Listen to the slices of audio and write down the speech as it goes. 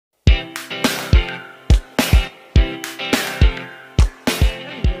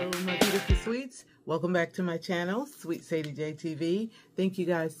sweets. Welcome back to my channel, Swt Sadie J TV. Thank you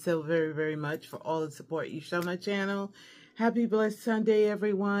guys so very much for all the support you show my channel. Happy blessed Sunday,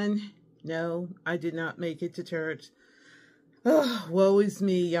 everyone. No, I did not make it to church. Oh, woe is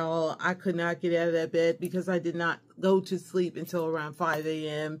me, y'all. I could not get out of that bed because I did not go to sleep until around 5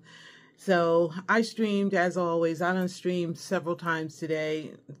 a.m. So I streamed as always. I done streamed several times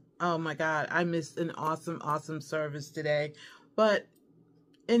today. Oh my God, I missed an awesome service today. But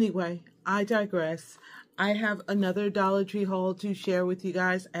anyway, I digress. I have another Dollar Tree haul to share with you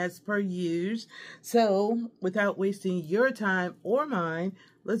guys as per usual. So without wasting your time or mine,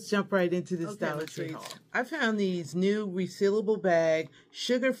 let's jump right into this Dollar Tree haul. I found these new resealable bag,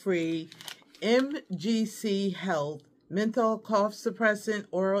 sugar-free, MGC Health menthol cough suppressant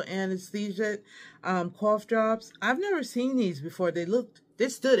oral anesthesia cough drops. I've never seen these before. They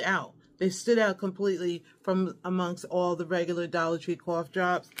stood out. They stood out completely from amongst all the regular Dollar Tree cough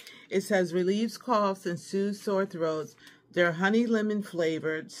drops. It says relieves coughs and soothes sore throats. They're honey lemon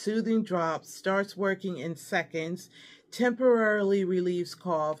flavored, soothing drops, starts working in seconds, temporarily relieves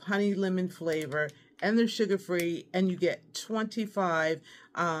cough, honey lemon flavor, and they're sugar-free, and you get 25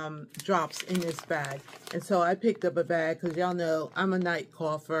 drops in this bag. And so I picked up a bag because y'all know I'm a night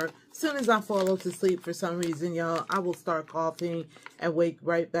cougher. As soon as I fall to sleep for some reason, y'all, I will start coughing and wake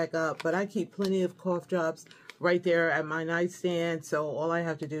right back up. But I keep plenty of cough drops right there at my nightstand, so all I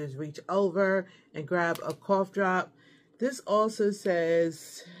have to do is reach over and grab a cough drop. This also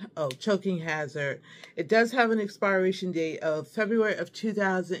says, oh, choking hazard. It does have an expiration date of February of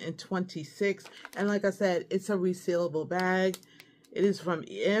 2026. And like I said, it's a resealable bag. It is from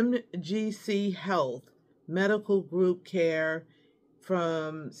MGC Health Medical Group Care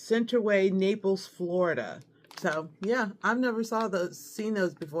from Centerway, Naples, Florida. So yeah, I've never seen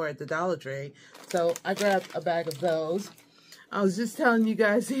those before at the Dollar Tree. So I grabbed a bag of those. I was just telling you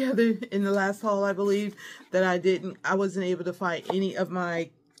guys in the last haul, I believe, that I wasn't able to find any of my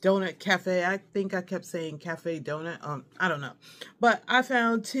donut cafe. I think I kept saying cafe donut. I don't know. But I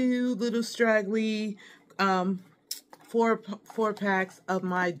found two little straggly, four packs of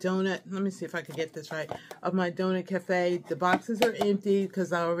my donut. Let me see if I can get this right. Of my donut cafe. The boxes are empty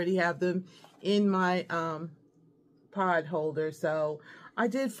because I already have them in my, pod holder. So I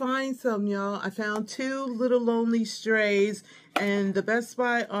did find some, y'all. I found two little lonely strays, and the best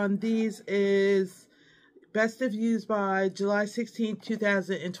buy on these is best if used by July 16,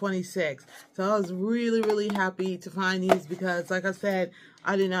 2026. So I was really happy to find these because, like I said,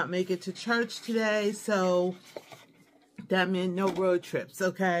 I did not make it to church today, so that meant no road trips,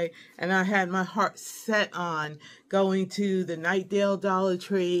 okay? And I had my heart set on going to the Nightdale Dollar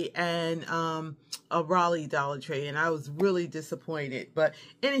Tree and a Raleigh Dollar Tree, and I was really disappointed. But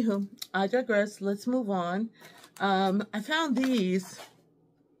anywho, I digress. Let's move on. I found these,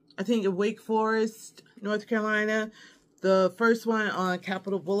 I think in Wake Forest, North Carolina. The first one on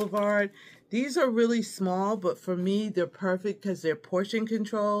Capitol Boulevard. These are really small, but for me, they're perfect because they're portion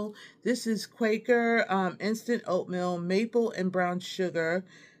control. This is Quaker instant oatmeal, maple and brown sugar,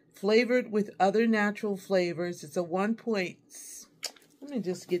 flavored with other natural flavors. It's a 1 point. Let me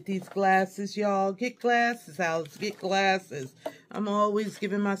just get these glasses, y'all. Get glasses, Alice. Get glasses. I'm always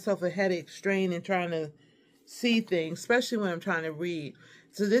giving myself a headache strain and trying to see things, especially when I'm trying to read.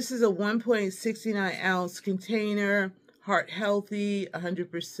 So this is a 1.69 ounce container. Heart healthy,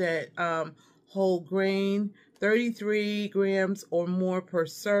 100% whole grain, 33 grams or more per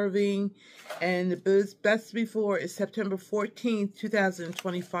serving. And the best before is September 14th,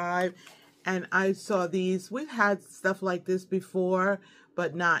 2025. And I saw these. We've had stuff like this before,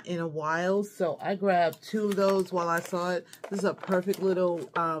 but not in a while. So I grabbed two of those while I saw it. This is a perfect little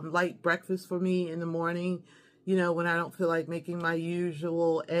light breakfast for me in the morning. You know, when I don't feel like making my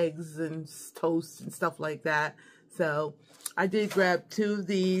usual eggs and toast and stuff like that. So I did grab two of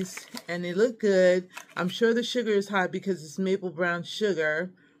these, and they look good. I'm sure the sugar is high because it's maple brown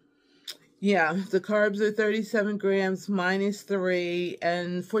sugar. Yeah, the carbs are 37 grams minus 3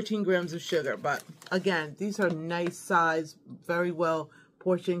 and 14 grams of sugar. But again, these are nice size, very well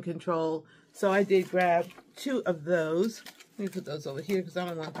portion control. So I did grab two of those. Let me put those over here because I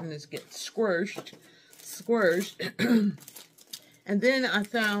don't want them to get squished. And then I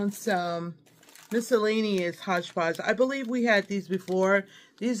found some miscellaneous hodgepodge. I believe we had these before.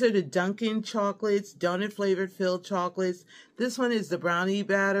 These are the Dunkin' chocolates, donut flavored filled chocolates. This one is the brownie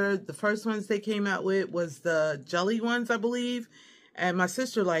batter. The first ones they came out with was the jelly ones, I believe. And my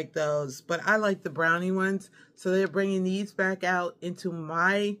sister liked those, but I like the brownie ones. So they're bringing these back out into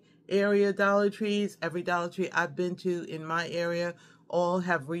my area Dollar Trees. Every Dollar Tree I've been to in my area all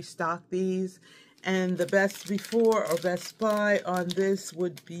have restocked these. And the best before or best buy on this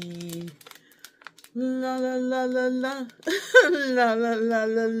would be La la la la la. La la la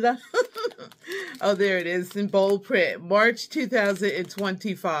la la. Oh, there it is in bold print. March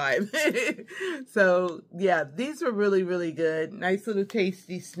 2025. So, yeah, these are really, really good. Nice little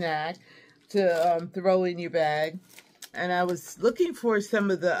tasty snack to throw in your bag. And I was looking for some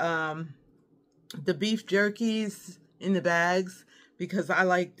of the beef jerkies in the bags because I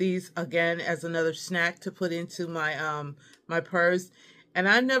like these again as another snack to put into my my purse. And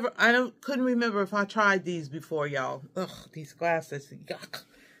couldn't remember if I tried these before, y'all. Ugh, these glasses, yuck.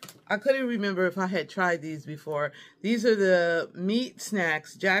 I couldn't remember if I had tried these before. These are the meat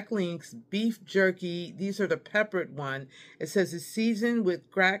snacks, Jack Link's beef jerky. These are the peppered one. It says it's seasoned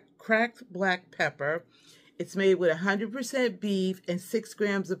with cracked black pepper. It's made with 100% beef and 6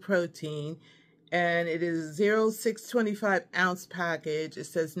 grams of protein. And it is 0.625 ounce package. It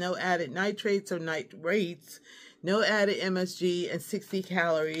says no added nitrates or nitrates. No added MSG and 60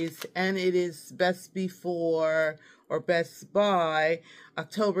 calories. And it is best before or best by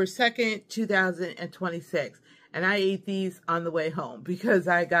October 2nd, 2026. And I ate these on the way home because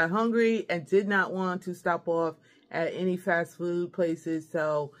I got hungry and did not want to stop off at any fast food places.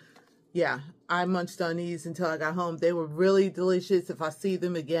 So, yeah, I munched on these until I got home. They were really delicious. If I see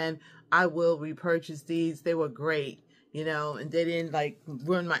them again, I will repurchase these. They were great. You know, and they didn't like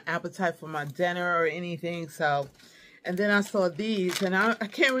ruin my appetite for my dinner or anything. So, and then I saw these and I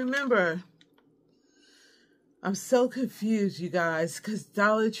can't remember. I'm so confused, you guys, because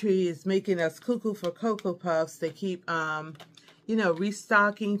Dollar Tree is making us cuckoo for Cocoa Puffs. They keep, you know,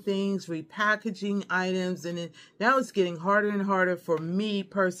 restocking things, repackaging items. And now it's getting harder and harder for me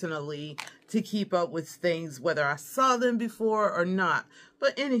personally to keep up with things, whether I saw them before or not.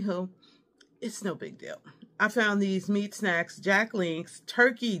 But anywho, it's no big deal. I found these meat snacks, Jack Link's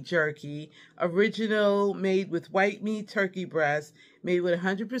turkey jerky, original, made with white meat turkey breast, made with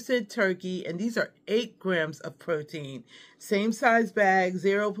 100% turkey, and these are 8 grams of protein. Same size bag,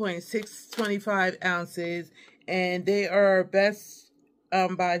 0.625 ounces, and they are best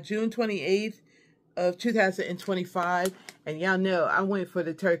by June 28th of 2025. And y'all know I went for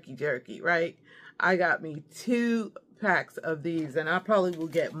the turkey jerky, right? I got me 2 packs of these, and I probably will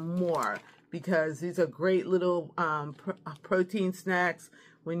get more, because these are great little protein snacks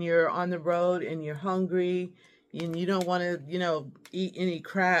when you're on the road and you're hungry and you don't want to, you know, eat any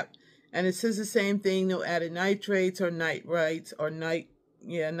crap. And it says the same thing, no added nitrates or nitrites or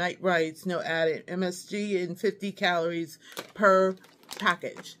nitrites, no added MSG, and 50 calories per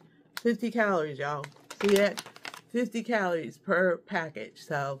package. 50 calories, y'all. See that? 50 calories per package.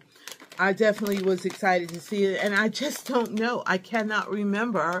 So I definitely was excited to see it, and I just don't know. I cannot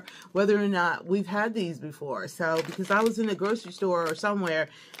remember whether or not we've had these before. So, because I was in a grocery store or somewhere,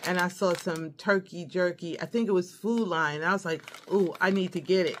 and I saw some turkey jerky. I think it was Food Line. I was like, ooh, I need to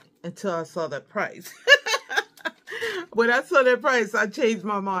get it, until I saw the price. When I saw that price, I changed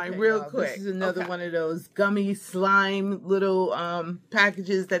my mind real quick. This is another one of those gummy slime little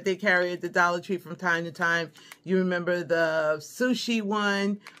packages that they carry at the Dollar Tree from time to time. You remember the sushi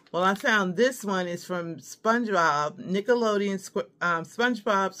one? Well, I found this one is from SpongeBob, Nickelodeon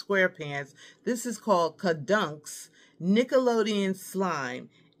SpongeBob SquarePants. This is called Kadunks Nickelodeon Slime.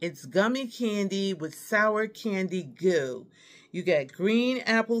 It's gummy candy with sour candy goo. You get green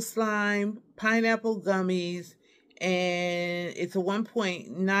apple slime, pineapple gummies, and it's a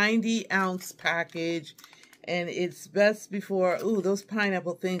 1.90 ounce package, and it's best before, ooh, those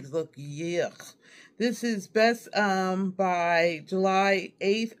pineapple things look yuck. This is best by July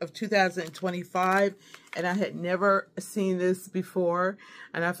 8th of 2025, and I had never seen this before,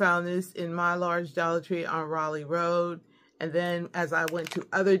 and I found this in my large Dollar Tree on Raleigh Road. And then as I went to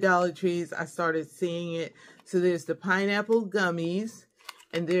other Dollar Trees, I started seeing it. So there's the pineapple gummies,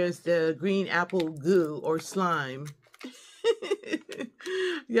 and there's the green apple goo or slime.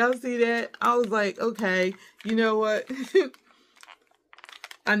 Y'all see that? I was like, okay, you know what?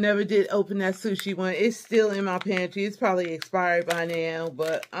 I never did open that sushi one. It's still in my pantry. It's probably expired by now.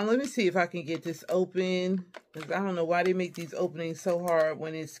 But let me see if I can get this open. Because I don't know why they make these openings so hard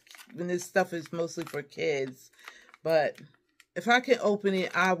when this stuff is mostly for kids. But if I can open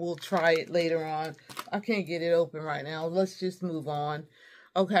it, I will try it later on. I can't get it open right now. Let's just move on.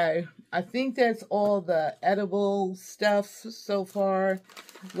 Okay, I think that's all the edible stuff so far.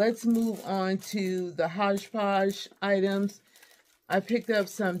 Let's move on to the hodgepodge items. I picked up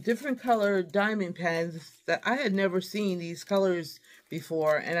some different colored diamond pens that I had never seen these colors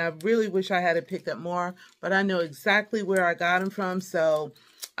before, and I really wish I had picked up more, but I know exactly where I got them from, so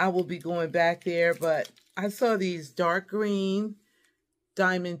I will be going back there. But I saw these dark green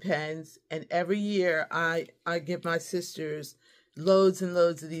diamond pens, and every year I give my sisters loads and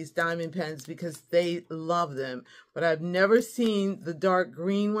loads of these diamond pens because they love them. But I've never seen the dark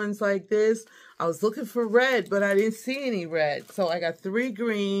green ones like this. I was looking for red, but I didn't see any red. So I got 3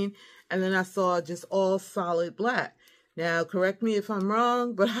 green, and then I saw just all solid black. Now, correct me if I'm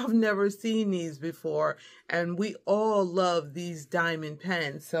wrong, but I've never seen these before, and we all love these diamond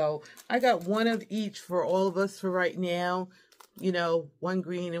pens. So I got 1 of each for all of us for right now. You know, 1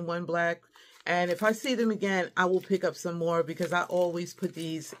 green and 1 black. And if I see them again, I will pick up some more because I always put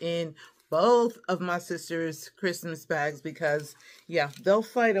these in both of my sister's Christmas bags because, yeah, they'll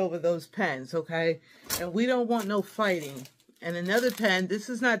fight over those pens, okay? And we don't want no fighting. And another pen, this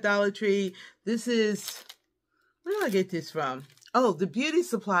is not Dollar Tree. This is, where did I get this from? Oh, the beauty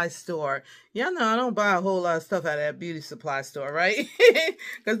supply store. Y'all know I don't buy a whole lot of stuff out of that beauty supply store, right?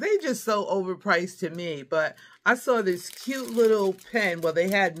 Because they just so overpriced to me. But I saw this cute little pen. Well, they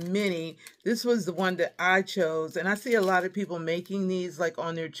had many. This was the one that I chose. And I see a lot of people making these like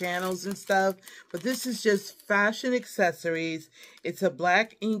on their channels and stuff. But this is just fashion accessories. It's a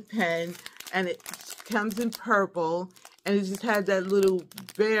black ink pen. And it comes in purple. And it just had that little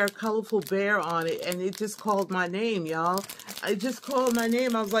bear, colorful bear on it. And it just called my name, y'all. It just called my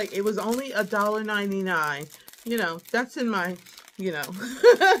name. I was like, it was only $1.99. You know, that's in my, you know,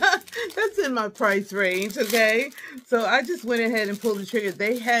 that's in my price range, okay? So I just went ahead and pulled the trigger.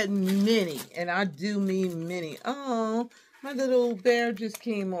 They had many, and I do mean many. Oh, my little bear just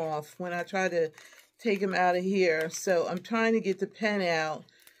came off when I tried to take him out of here. So I'm trying to get the pen out.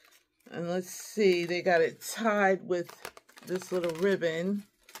 And let's see, they got it tied with this little ribbon.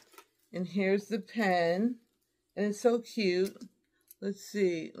 And here's the pen. And it's so cute. Let's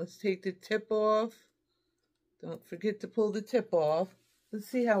see, let's take the tip off. Don't forget to pull the tip off. Let's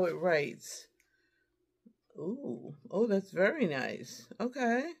see how it writes. Ooh, oh, that's very nice.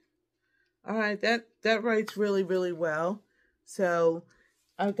 Okay. All right, that writes really, really well. So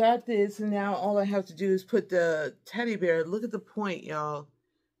I got this, and now all I have to do is put the teddy bear. Look at the point, y'all.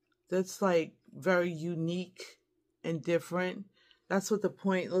 That's like very unique and different. That's what the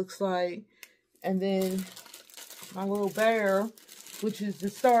point looks like. And then my little bear, which is the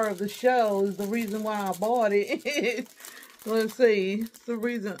star of the show, is the reason why I bought it. Let's see. It's the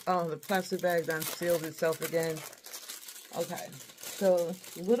reason. Oh, the plastic bag done sealed itself again. Okay. So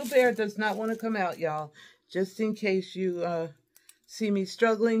the little bear does not want to come out, y'all. Just in case you see me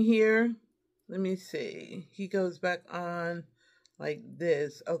struggling here. Let me see. He goes back on like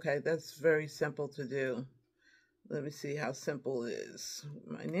this. Okay, that's very simple to do. Let me see how simple it is.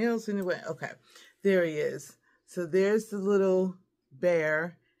 My nails in the way. Okay, there he is. So there's the little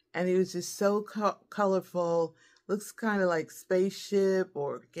bear, and he was just so colorful. Looks kind of like spaceship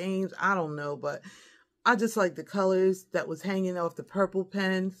or games. I don't know, but I just like the colors that was hanging off the purple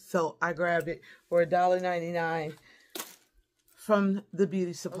pen. So I grabbed it for $1.99 from the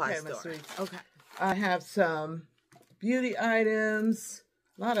beauty supply store. Okay, I have some beauty items,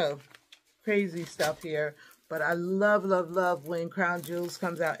 a lot of crazy stuff here, but I love, love, love when Crown Jewels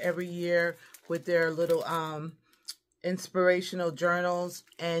comes out every year with their little inspirational journals,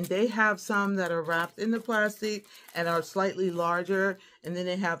 and they have some that are wrapped in the plastic and are slightly larger, and then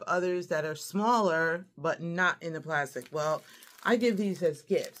they have others that are smaller but not in the plastic. Well, I give these as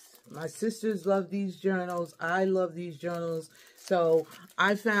gifts. My sisters love these journals. I love these journals. So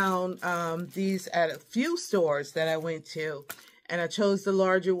I found these at a few stores that I went to, and I chose the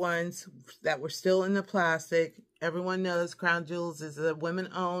larger ones that were still in the plastic. Everyone knows Crown Jewels is a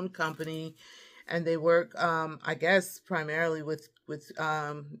women-owned company, and they work, I guess, primarily with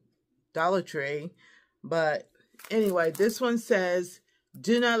Dollar Tree. But anyway, this one says,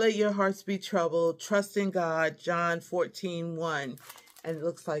 "Do not let your hearts be troubled. Trust in God." John 14:1. And it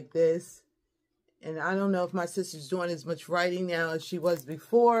looks like this. And I don't know if my sister's doing as much writing now as she was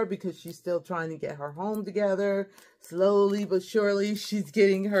before because she's still trying to get her home together. Slowly but surely, she's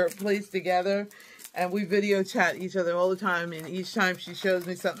getting her place together. And we video chat each other all the time. And each time she shows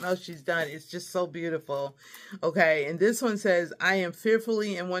me something else she's done, it's just so beautiful. Okay, and this one says, "I am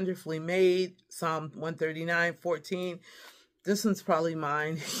fearfully and wonderfully made." Psalm 139:14. This one's probably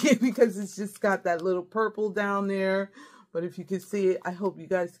mine because it's just got that little purple down there. But if you can see it, I hope you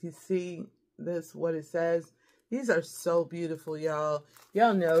guys can see this, what it says. These are so beautiful, y'all.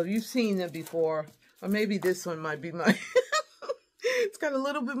 Y'all know, you've seen them before. Or maybe this one might be mine. It's got a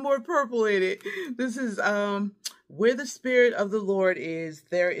little bit more purple in it. This is, "Where the Spirit of the Lord is,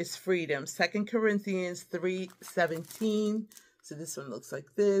 there is freedom." 2 Corinthians 3:17. So this one looks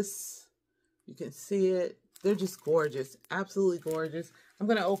like this. You can see it. They're just gorgeous. Absolutely gorgeous. I'm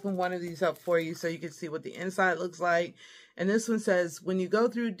going to open one of these up for you so you can see what the inside looks like. And this one says, when you go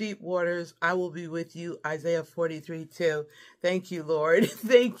through deep waters, I will be with you. Isaiah 43:2. Thank you, Lord.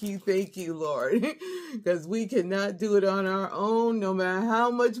 Thank you, Lord. Because we cannot do it on our own, no matter how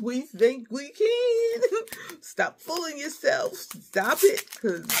much we think we can. Stop fooling yourself. Stop it,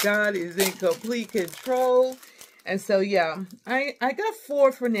 because God is in complete control. And so, yeah, I got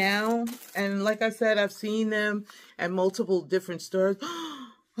 4 for now. And like I said, I've seen them at multiple different stores.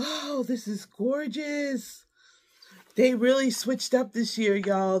 Oh, this is gorgeous. They really switched up this year,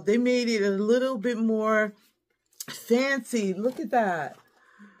 y'all. They made it a little bit more fancy. Look at that.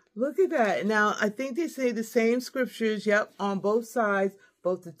 Look at that. Now, I think they say the same scriptures, yep, on both sides,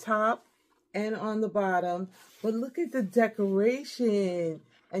 both the top and on the bottom. But look at the decoration.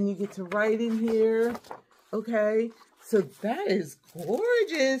 And you get to write in here. Okay, so that is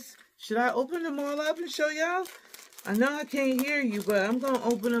gorgeous. Should I open them all up and show y'all? I know I can't hear you, but I'm going to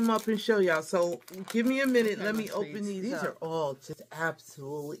open them up and show y'all. So give me a minute. Let me open these. These are all just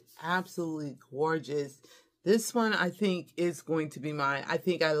absolutely gorgeous. This one, I think, is going to be mine. I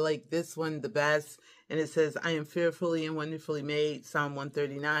think I like this one the best. And it says, I am fearfully and wonderfully made, Psalm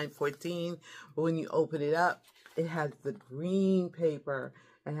 139:14. But when you open it up, it has the green paper.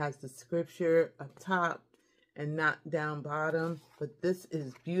 It has the scripture up top and not down bottom. But this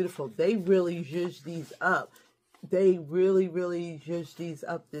is beautiful. They really zhuzhed these up. They really zhuzhed these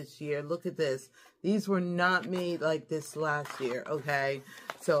up this year. Look at this. These were not made like this last year, okay?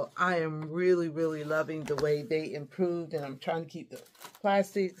 So I am really loving the way they improved. And I'm trying to keep the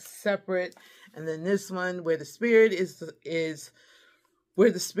plastic separate. And then this one, where the Spirit is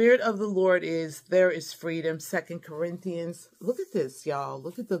where the Spirit of the Lord is, there is freedom. 2 Corinthians. Look at this, y'all.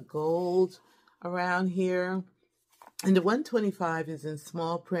 Look at the gold around here. And the 125 is in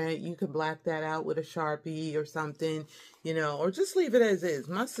small print. You can black that out with a Sharpie or something, you know, or just leave it as is.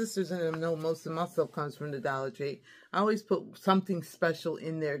 My sisters and them know most of my stuff comes from the Dollar Tree. I always put something special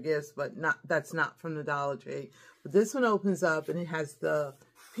in their gifts, but that's not from the Dollar Tree. But this one opens up and it has the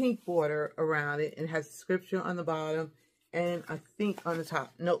pink border around it and has the scripture on the bottom and I think on the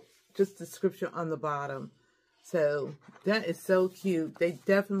top. Nope, just the scripture on the bottom. So that is so cute. They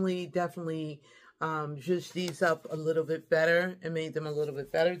definitely zhuzhed these up a little bit better and made them a little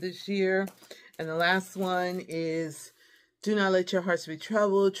bit better this year. And the last one is, do not let your hearts be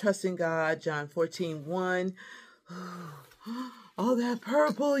troubled. Trust in God, John 14:1. All that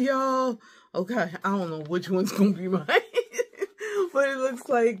purple, y'all. Okay, I don't know which one's going to be mine. But it looks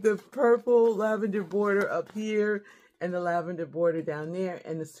like the purple lavender border up here and the lavender border down there.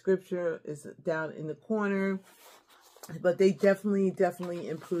 And the scripture is down in the corner. But they definitely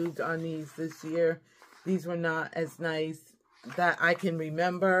improved on these this year. These were not as nice that I can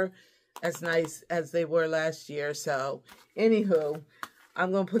remember, as nice as they were last year. So, anywho,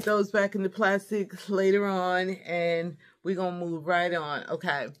 I'm going to put those back in the plastic later on, and we're going to move right on.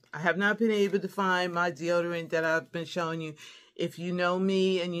 Okay, I have not been able to find my deodorant that I've been showing you. If you know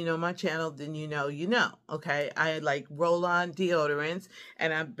me and you know my channel, then you know, okay? I like roll-on deodorants,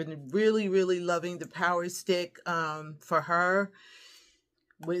 and I've been really loving the Power Stick for her.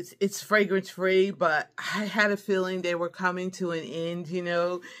 It's fragrance-free, but I had a feeling they were coming to an end, you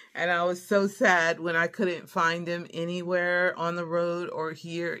know, and I was so sad when I couldn't find them anywhere on the road or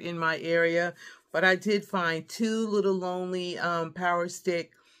here in my area. But I did find 2 little lonely Power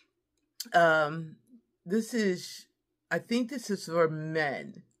Stick. I think this is for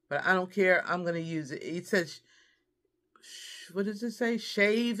men, but I don't care. I'm going to use it. It says, what does it say?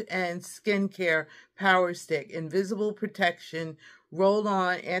 Shave and Skincare Power Stick. Invisible Protection,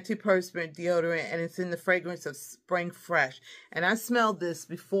 roll-on antiperspirant deodorant, and it's in the fragrance of Spring Fresh. And I smelled this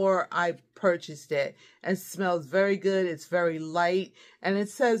before I purchased it. And it smells very good. It's very light. And it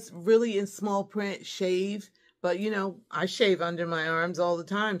says really in small print, shave. But, you know, I shave under my arms all the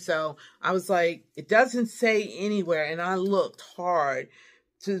time. So I was like, it doesn't say anywhere. And I looked hard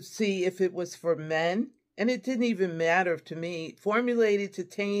to see if it was for men. And it didn't even matter to me. Formulated to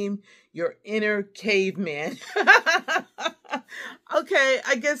tame your inner caveman. Okay,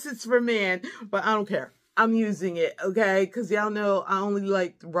 I guess it's for men. But I don't care. I'm using it, okay? Because y'all know I only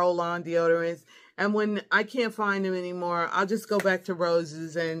like roll-on deodorants. And when I can't find them anymore, I'll just go back to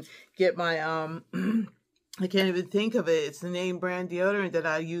Rose's and get my... I can't even think of it. It's the name brand deodorant that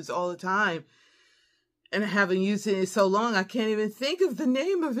I use all the time. And I haven't used it in so long, I can't even think of the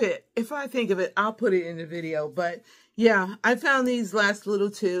name of it. If I think of it, I'll put it in the video. But yeah, I found these last little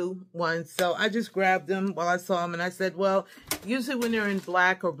 2 ones. So I just grabbed them while I saw them. And I said, well, usually when they're in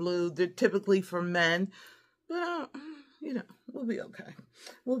black or blue, they're typically for men. But you know, we'll be okay.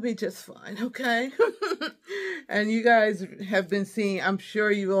 We'll be just fine, okay? And you guys have been seeing, I'm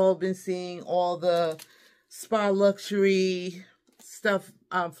sure you've all been seeing all the Spa Luxury stuff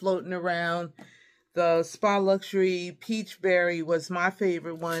floating around. The Spa Luxury Peach Berry was my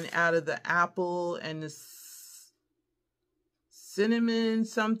favorite one out of the apple and the cinnamon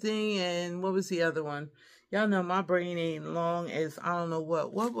something, and what was the other one? Y'all know my brain ain't long as I don't know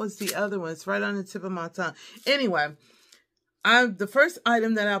what. What was the other one? It's right on the tip of my tongue. Anyway, the first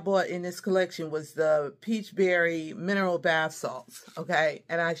item that I bought in this collection was the Peach Berry Mineral Bath Salts, okay?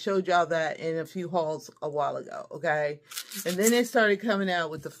 And I showed y'all that in a few hauls a while ago, okay? And then they started coming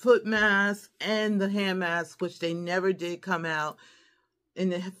out with the foot mask and the hand mask, which they never did come out in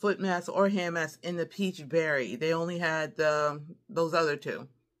the foot mask or hand mask in the Peach Berry. They only had those other two.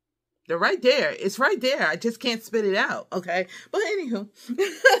 They're right there. It's right there. I just can't spit it out, okay? But anywho.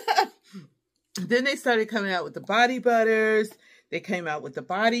 Then they started coming out with the body butters. They came out with the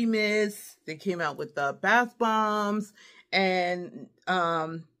body mist. They came out with the bath bombs. And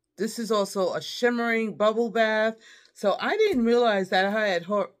this is also a shimmering bubble bath. So I didn't realize that I had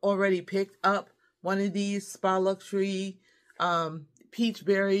already picked up one of these Spa Luxury Peach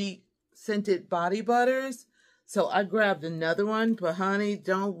Berry scented body butters. So I grabbed another one, but honey,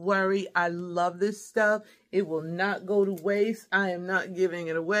 don't worry. I love this stuff. It will not go to waste. I am not giving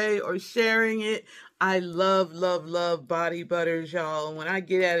it away or sharing it. I love, love, love body butters, y'all. And when I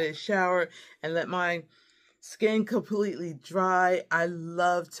get out of the shower and let my skin completely dry, I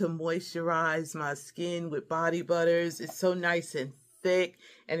love to moisturize my skin with body butters. It's so nice and thick,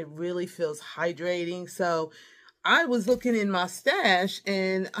 and it really feels hydrating. So I was looking in my stash,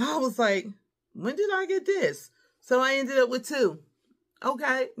 and I was like, when did I get this? So I ended up with two.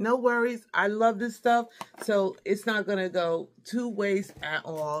 Okay, no worries. I love this stuff, so it's not going to go to waste at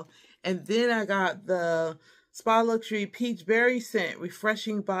all. And then I got the Spa Luxury Peach Berry Scent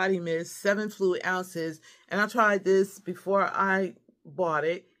Refreshing Body Mist, 7 fluid ounces. And I tried this before I bought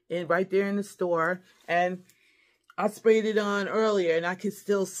it, right there in the store. And I sprayed it on earlier, and I can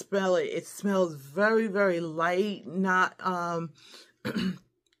still smell it. It smells very, very light, not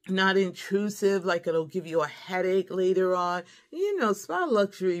not intrusive, like it'll give you a headache later on. You know, Spa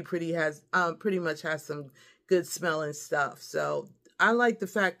Luxury pretty much has some good smelling stuff. So I like the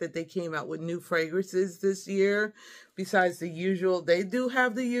fact that they came out with new fragrances this year. Besides the usual, they do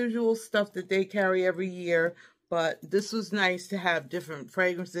have the usual stuff that they carry every year, but this was nice to have different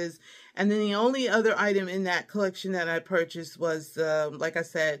fragrances. And then the only other item in that collection that I purchased was, like I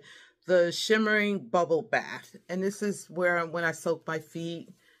said, the shimmering bubble bath. And this is where when I soak my feet,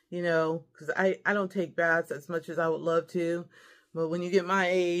 you know, because I don't take baths as much as I would love to. But when you get my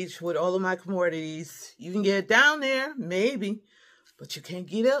age, with all of my commodities, you can get down there, maybe, but you can't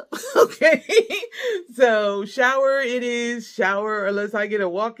get up, okay? So shower it is, shower, unless I get a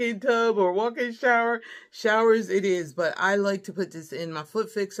walk-in tub or walk-in shower, showers it is. But I like to put this in my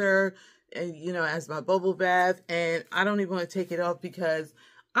foot fixer, and you know, as my bubble bath, and I don't even want to take it off because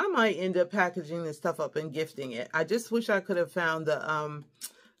I might end up packaging this stuff up and gifting it. I just wish I could have found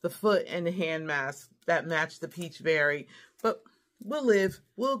the foot and the hand mask that match the Peach Berry, but we'll live.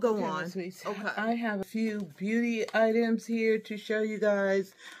 We'll go on. Okay. I have a few beauty items here to show you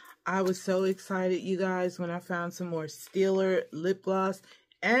guys. I was so excited, you guys, when I found some more Steeler lip gloss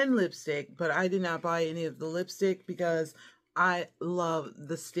and lipstick, but I did not buy any of the lipstick because I love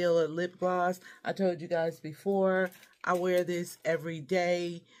the Steeler lip gloss. I told you guys before, I wear this every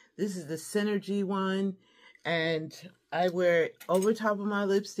day. This is the Synergy one, and I wear it over top of my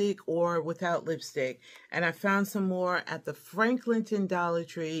lipstick or without lipstick. And I found some more at the Franklinton Dollar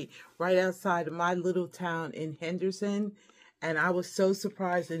Tree right outside of my little town in Henderson. And I was so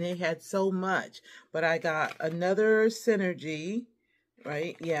surprised, and they had so much. But I got another Synergy,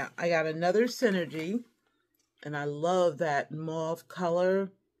 right? Yeah, I got another Synergy. And I love that mauve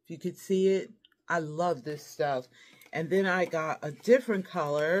color. If you could see it, I love this stuff. And then I got a different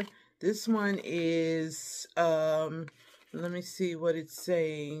color. This one is, let me see what it's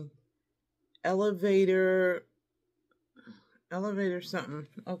saying. Elevator something.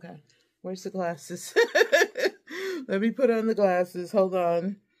 Okay, where's the glasses? Let me put on the glasses. Hold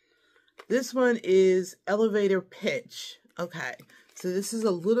on. This one is Elevator Pitch. Okay, so this is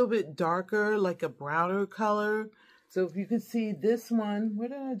a little bit darker, like a browner color. So if you can see this one,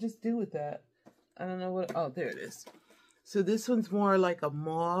 what did I just do with that? I don't know what, oh, there it is. So this one's more like a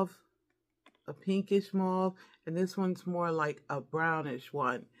mauve, a pinkish mauve, and this one's more like a brownish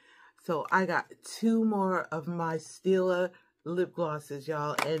one. So I got two more of my Stila lip glosses,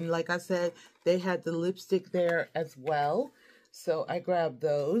 y'all. And like I said, they had the lipstick there as well. So I grabbed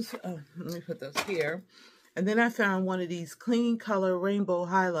those. Let me put those here. And then I found one of these clean color rainbow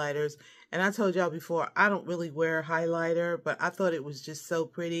highlighters. And I told y'all before, I don't really wear highlighter, but I thought it was just so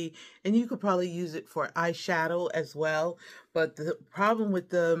pretty. And you could probably use it for eyeshadow as well. But the problem with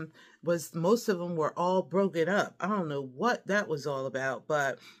them was most of them were all broken up. I don't know what that was all about,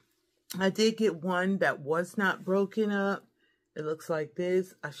 but I did get one that was not broken up. It looks like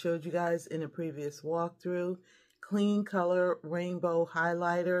this. I showed you guys in a previous walkthrough. Clean color rainbow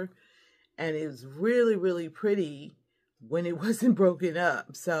highlighter. And it was really, really pretty when it wasn't broken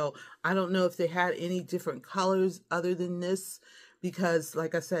up. So I don't know if they had any different colors other than this, because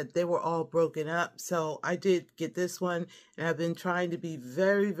like I said, they were all broken up. So I did get this one, and I've been trying to be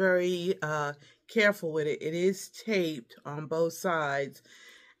very, very careful with it. It is taped on both sides.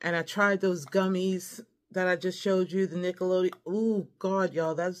 And I tried those gummies that I just showed you, the Nickelodeon. Ooh, God,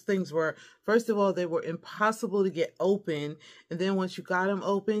 y'all, those things were, first of all, they were impossible to get open. And then once you got them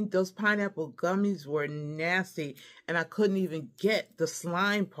open, those pineapple gummies were nasty. And I couldn't even get the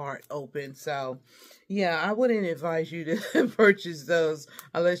slime part open. So, yeah, I wouldn't advise you to purchase those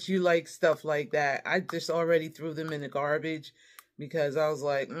unless you like stuff like that. I just already threw them in the garbage because I was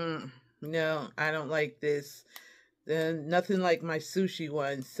like, no, I don't like this. Then nothing like my sushi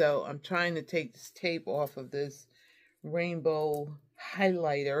one. So I'm trying to take this tape off of this rainbow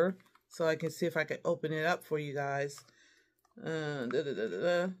highlighter so I can see if I can open it up for you guys. Oh,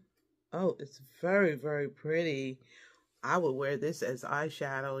 it's very, very pretty. I would wear this as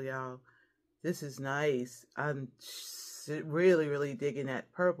eyeshadow, y'all. This is nice. I'm really, really digging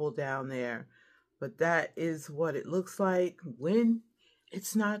that purple down there. But that is what it looks like when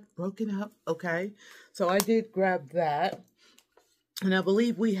it's not broken up, okay? So I did grab that. And I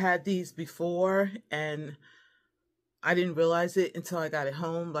believe we had these before, and I didn't realize it until I got it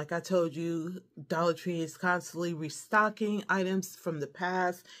home. Like I told you, Dollar Tree is constantly restocking items from the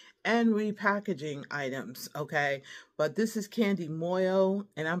past and repackaging items, okay? But this is Candy Moyo,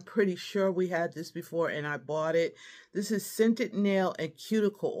 and I'm pretty sure we had this before and I bought it. This is scented nail and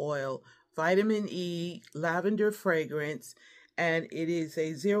cuticle oil, vitamin E, lavender fragrance, and it is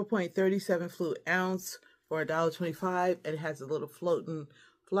a 0.37 fluid ounce for $1.25. And it has a little floating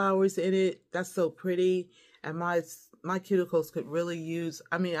flowers in it. That's so pretty. And my cuticles could really use,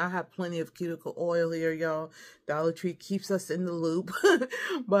 I mean, I have plenty of cuticle oil here, y'all. Dollar Tree keeps us in the loop.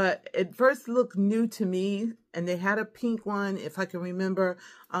 But it first looked new to me. And they had a pink one. If I can remember,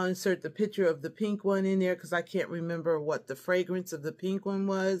 I'll insert the picture of the pink one in there because I can't remember what the fragrance of the pink one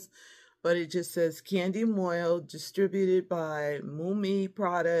was. But it just says Candy Moyo, distributed by Mumi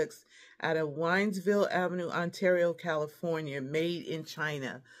Products out of Winesville Avenue, Ontario, California, made in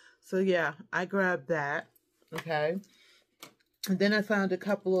China. So yeah, I grabbed that, okay? And then I found a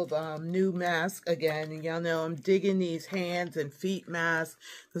couple of new masks again. And y'all know I'm digging these hands and feet masks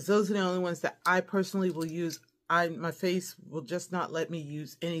because those are the only ones that I personally will use. My face will just not let me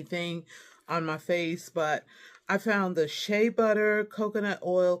use anything on my face, but I found the Shea Butter Coconut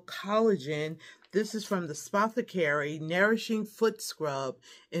Oil Collagen. This is from the Spothecary Nourishing Foot Scrub,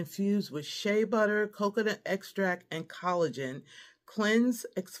 infused with shea butter, coconut extract, and collagen. Cleanse,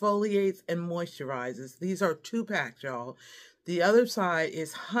 exfoliates, and moisturizes. These are 2-packs, y'all. The other side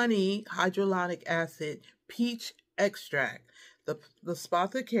is honey, hydrolonic acid, peach extract. The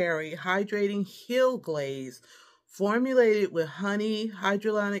Spothecary Hydrating Heel Glaze, formulated with honey,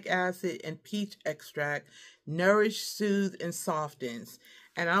 hydrolonic acid, and peach extract, nourish, soothe, and softens.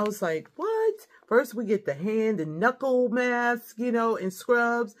 And I was like, what? First we get the hand and knuckle mask, you know, and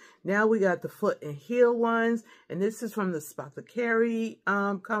scrubs. Now we got the foot and heel ones. And this is from the Spothecary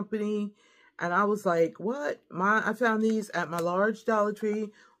company. And I was like, what? I found these at my large Dollar Tree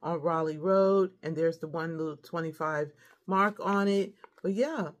on Raleigh Road. And there's the one little 25 mark on it. But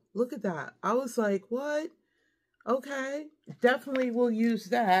yeah, look at that. I was like, what? Okay, definitely will use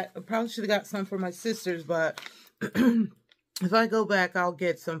that. I probably should have got some for my sisters, but if I go back, I'll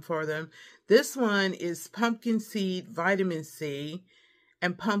get some for them. This one is pumpkin seed vitamin C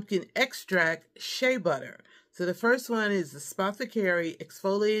and pumpkin extract shea butter. So the first one is the Spothecary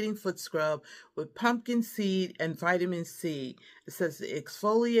Exfoliating Foot Scrub with pumpkin seed and vitamin C. It says it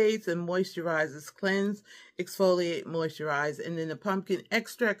exfoliates and moisturizes, cleanse, exfoliate, moisturize. And then the pumpkin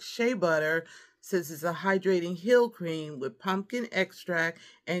extract shea butter says it's a hydrating heel cream with pumpkin extract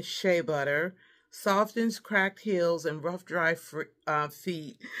and shea butter. Softens cracked heels and rough, dry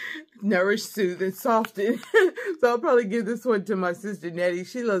feet. Nourish, soothe, and soften. So I'll probably give this one to my sister Nettie.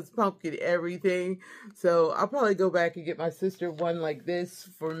 She loves pumpkin everything. So I'll probably go back and get my sister one like this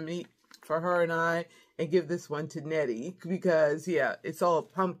for me, for her and I, and give this one to Nettie. Because, yeah, it's all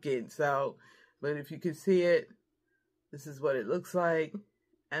pumpkin. So, but if you can see it, this is what it looks like.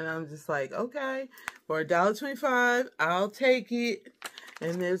 And I'm just like, okay, for $1.25, I'll take it.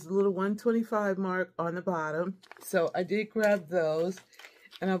 And there's a little 125 mark on the bottom. So I did grab those.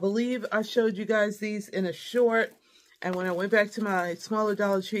 And I believe I showed you guys these in a short. And when I went back to my smaller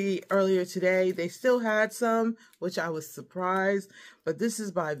Dollar Tree earlier today, they still had some, which I was surprised. But this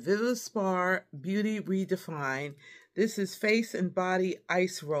is by Vivispar Beauty Redefined. This is Face and Body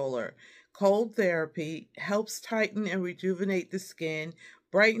Ice Roller. Cold therapy, helps tighten and rejuvenate the skin,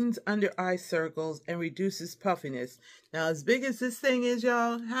 brightens under eye circles, and reduces puffiness. Now, as big as this thing is,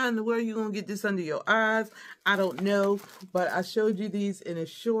 y'all, how in the world are you going to get this under your eyes? I don't know, but I showed you these in a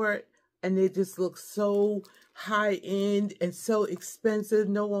short, and they just look so high-end and so expensive.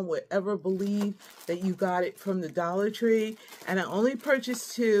 No one would ever believe that you got it from the Dollar Tree. And I only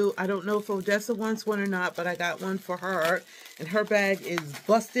purchased two. I don't know if Odessa wants one or not, but I got one for her. And her bag is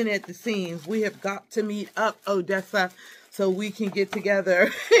busting at the seams. We have got to meet up, Odessa, so we can get together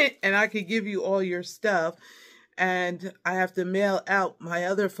and I can give you all your stuff. And I have to mail out my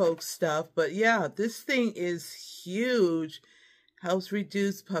other folks' stuff. But yeah, this thing is huge. Helps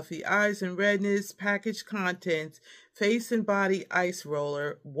reduce puffy eyes and redness. Package contents. Face and body ice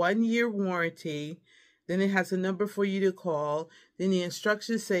roller. 1-year warranty. Then it has a number for you to call. Then the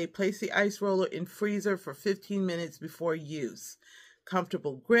instructions say place the ice roller in freezer for 15 minutes before use.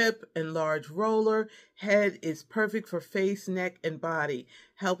 Comfortable grip and large roller. Head is perfect for face, neck, and body.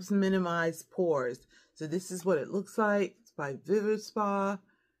 Helps minimize pores. So this is what it looks like. It's by Vivispar.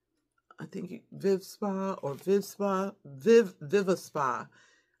 I think Vivispar.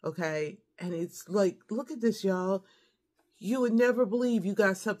 Okay. And it's like, look at this, y'all. You would never believe you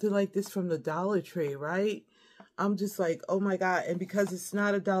got something like this from the Dollar Tree, right? I'm just like, oh my God. And because it's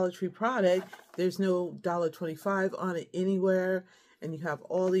not a Dollar Tree product, there's no $1.25 on it anywhere. And you have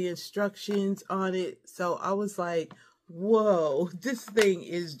all the instructions on it. So I was like, whoa, this thing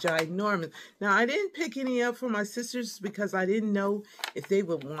is ginormous. Now, I didn't pick any up for my sisters because I didn't know if they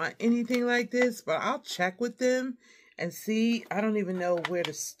would want anything like this. But I'll check with them and see. I don't even know where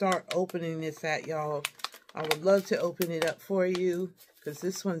to start opening this at, y'all. I would love to open it up for you because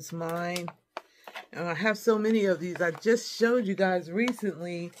this one's mine. And I have so many of these. I just showed you guys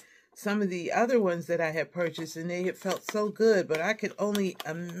recently some of the other ones that I had purchased, and they had felt so good, but I could only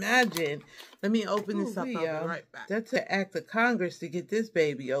imagine. Let me open this up. I'll be right back. That's an act of Congress to get this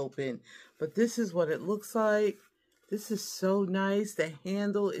baby open, but this is what it looks like. This is so nice. The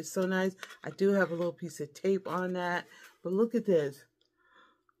handle is so nice. I do have a little piece of tape on that, but look at this.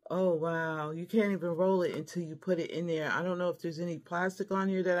 Oh, wow. You can't even roll it until you put it in there. I don't know if there's any plastic on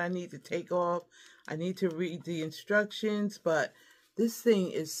here that I need to take off. I need to read the instructions, but this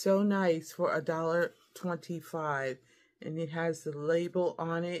thing is so nice for $1.25, and it has the label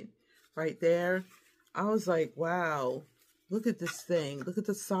on it right there. I was like, wow, look at this thing. Look at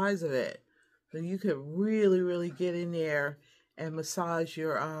the size of it. So you could really, really get in there and massage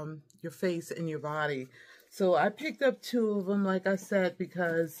your face and your body. So I picked up two of them, like I said,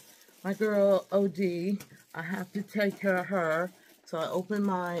 because my girl OD, I have to take care of her. So I opened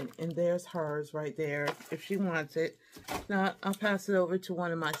mine, and there's hers right there, if she wants it. Now, I'll pass it over to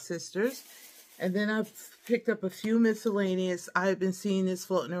one of my sisters. And then I've picked up a few miscellaneous. I've been seeing this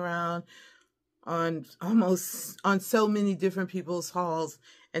floating around on so many different people's hauls.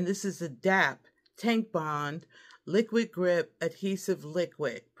 And this is a DAP Tank Bond Liquid Grip Adhesive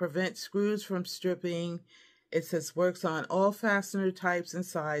Liquid. Prevents screws from stripping. It says works on all fastener types and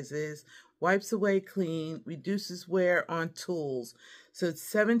sizes. Wipes away clean, reduces wear on tools. So it's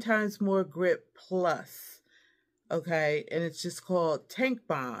 7 times more grip plus. Okay, and it's just called Tank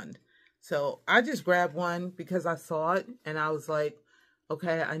Bond. So I just grabbed one because I saw it and I was like,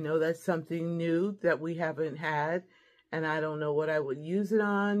 okay, I know that's something new that we haven't had. And I don't know what I would use it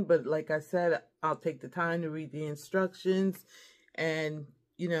on. But like I said, I'll take the time to read the instructions and,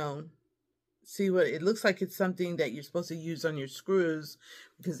 you know, see what it looks like. It's something that you're supposed to use on your screws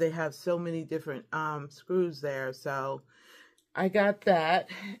because they have so many different screws there. So I got that.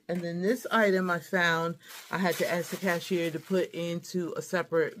 And then this item I found, I had to ask the cashier to put into a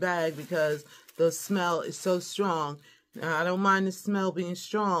separate bag because the smell is so strong. Now, I don't mind the smell being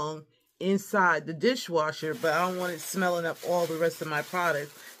strong inside the dishwasher, but I don't want it smelling up all the rest of my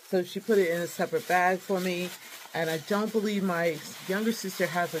products. So she put it in a separate bag for me. And I don't believe my younger sister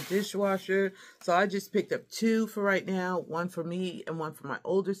has a dishwasher. So I just picked up 2 for right now. One for me and one for my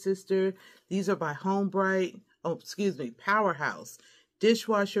older sister. These are by Powerhouse.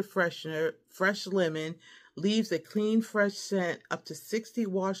 Dishwasher freshener, fresh lemon. Leaves a clean, fresh scent up to 60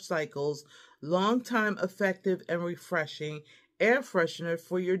 wash cycles. Long time effective and refreshing. Air freshener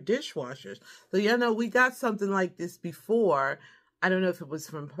for your dishwashers. So, you know, we got something like this before. I don't know if it was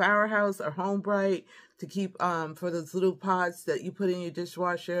from Powerhouse or Home Bright, to keep, for those little pots that you put in your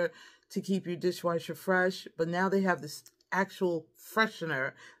dishwasher to keep your dishwasher fresh. But now they have this actual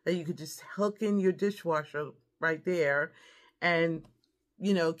freshener that you could just hook in your dishwasher right there and,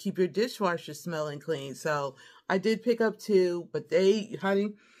 you know, keep your dishwasher smelling clean. So I did pick up 2, but they,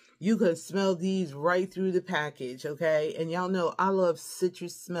 honey, you could smell these right through the package, okay? And y'all know I love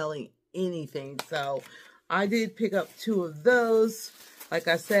citrus smelling anything. So I did pick up 2 of those. Like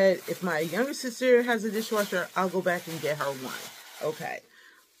I said, if my younger sister has a dishwasher, I'll go back and get her one. Okay.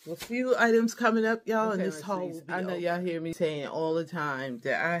 A few items coming up, y'all, in this haul. I know y'all hear me saying all the time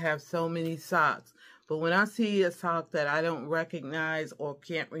that I have so many socks. But when I see a sock that I don't recognize or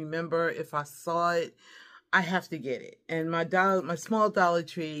can't remember if I saw it, I have to get it. And my small Dollar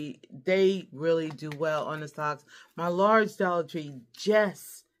Tree, they really do well on the socks. My large Dollar Tree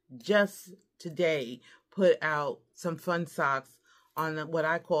just today put out some fun socks on what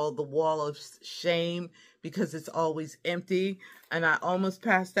I call the wall of shame, because it's always empty. And I almost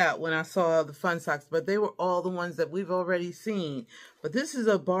passed out when I saw the fun socks, but they were all the ones that we've already seen. But this is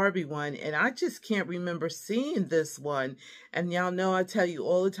a Barbie one, and I just can't remember seeing this one. And y'all know I tell you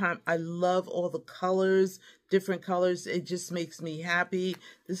all the time, I love all the colors, different colors. It just makes me happy.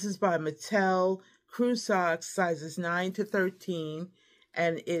 This is by Mattel. Crew socks, sizes 9 to 13.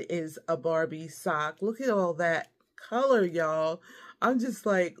 And it is a Barbie sock. Look at all that color, y'all. I'm just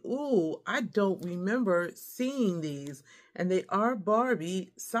like, ooh, I don't remember seeing these. And they are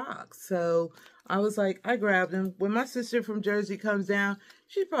Barbie socks. So I was like, I grabbed them. When my sister from Jersey comes down,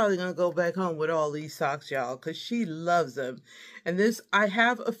 she's probably going to go back home with all these socks, y'all, because she loves them. And this, I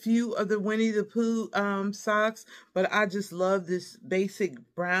have a few of the Winnie the Pooh socks, but I just love this basic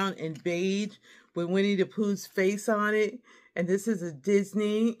brown and beige with Winnie the Pooh's face on it. And this is a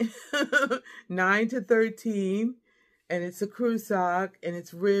Disney 9 to 13. And it's a crew sock, and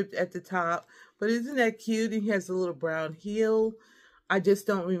it's ribbed at the top. But isn't that cute? And he has a little brown heel. I just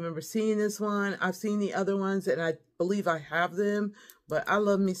don't remember seeing this one. I've seen the other ones, and I believe I have them. But I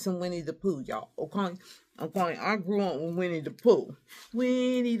love me some Winnie the Pooh, y'all. Okay? Okay, I grew up with Winnie the Pooh.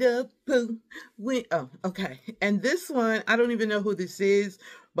 Winnie the Pooh. Oh, okay. And this one, I don't even know who this is,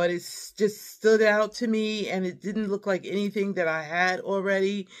 but it's just stood out to me, and it didn't look like anything that I had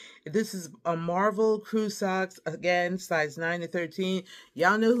already. This is a Marvel Crew Socks, again, size 9 to 13.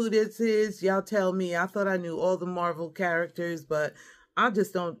 Y'all know who this is. Y'all tell me. I thought I knew all the Marvel characters, but I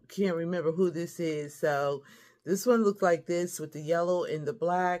just can't remember who this is. So this one looked like this with the yellow and the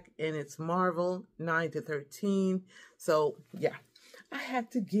black, and it's Marvel 9 to 13. So yeah, I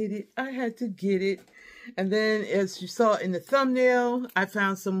had to get it. I had to get it. And then, as you saw in the thumbnail, I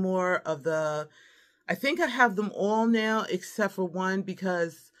found some more of the, I think I have them all now except for one,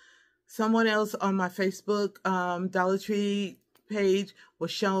 because someone else on my Facebook Dollar Tree page was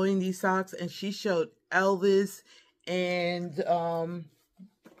showing these socks, and she showed Elvis and,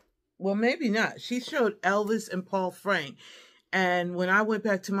 well, maybe not. She showed Elvis and Paul Frank. And when I went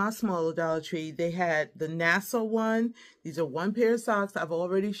back to my smaller Dollar Tree, they had the NASA one. These are one pair of socks. I've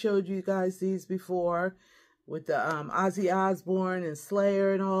already showed you guys these before with the Ozzy Osbourne and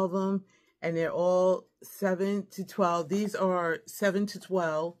Slayer and all of them. And they're all 7 to 12. These are 7 to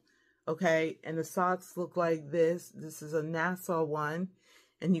 12. Okay. And the socks look like this. This is a NASA one.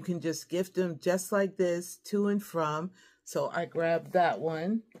 And you can just gift them just like this, to and from. So I grabbed that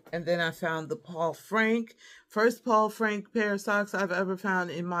one. And then I found the Paul Frank. First Paul Frank pair of socks I've ever found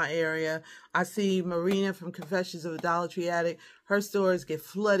in my area. I see Marina from Confessions of a Dollar Tree Addict. Her stores get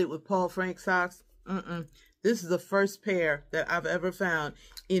flooded with Paul Frank socks. This is the first pair that I've ever found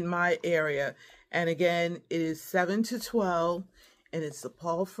in my area. And again, it is 7 to 12. And it's the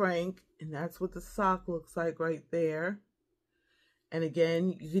Paul Frank. And that's what the sock looks like right there. And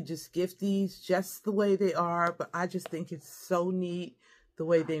again, you could just gift these just the way they are. But I just think it's so neat the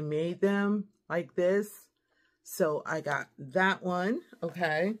way they made them like this. So I got that one.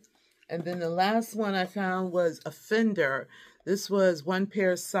 Okay. And then the last one I found was a Fender. This was one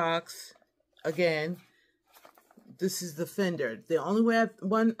pair of socks. Again, this is the Fender. The only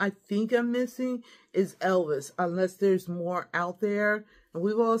one I think I'm missing is Elvis, unless there's more out there. And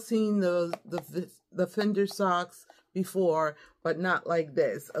we've all seen the Fender socks before, but not like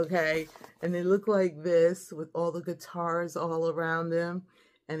this, okay? And they look like this with all the guitars all around them.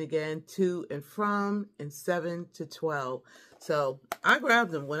 And again, to and from, and 7 to 12. So I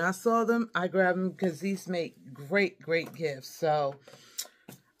grabbed them. When I saw them, I grabbed them because these make great, great gifts. So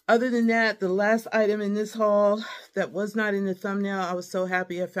other than that, the last item in this haul that was not in the thumbnail, I was so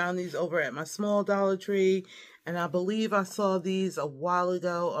happy I found these over at my small Dollar Tree. And I believe I saw these a while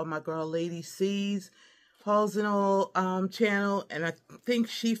ago on my girl Lady C's Hauls and All channel, and I think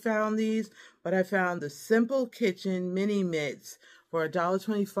she found these, but I found the Simple Kitchen mini mitts for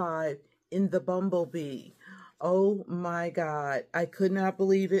 $1.25 in the Bumblebee. Oh my God, I could not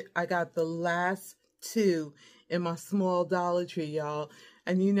believe it. I got the last two in my small Dollar Tree, y'all.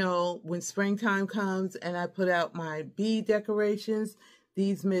 And you know, when springtime comes and I put out my bee decorations,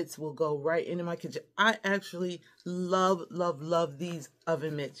 these mitts will go right into my kitchen. I actually love, love, love these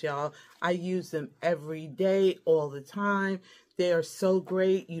oven mitts, y'all. I use them every day, all the time. They are so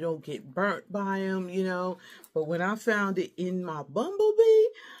great. You don't get burnt by them, you know. But when I found it in my Bumblebee,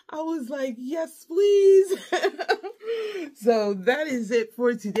 I was like, yes, please. So that is it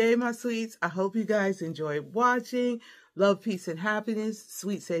for today, my sweets. I hope you guys enjoyed watching. Love, peace, and happiness.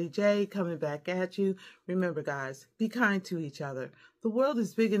 Swt Sadie J coming back at you. Remember, guys, be kind to each other. The world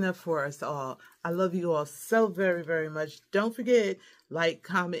is big enough for us all. I love you all so very, very much. Don't forget, like,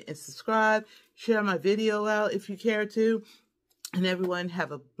 comment, and subscribe. Share my video out if you care to. And everyone,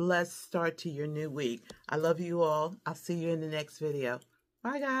 have a blessed start to your new week. I love you all. I'll see you in the next video.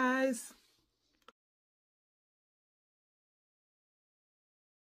 Bye, guys.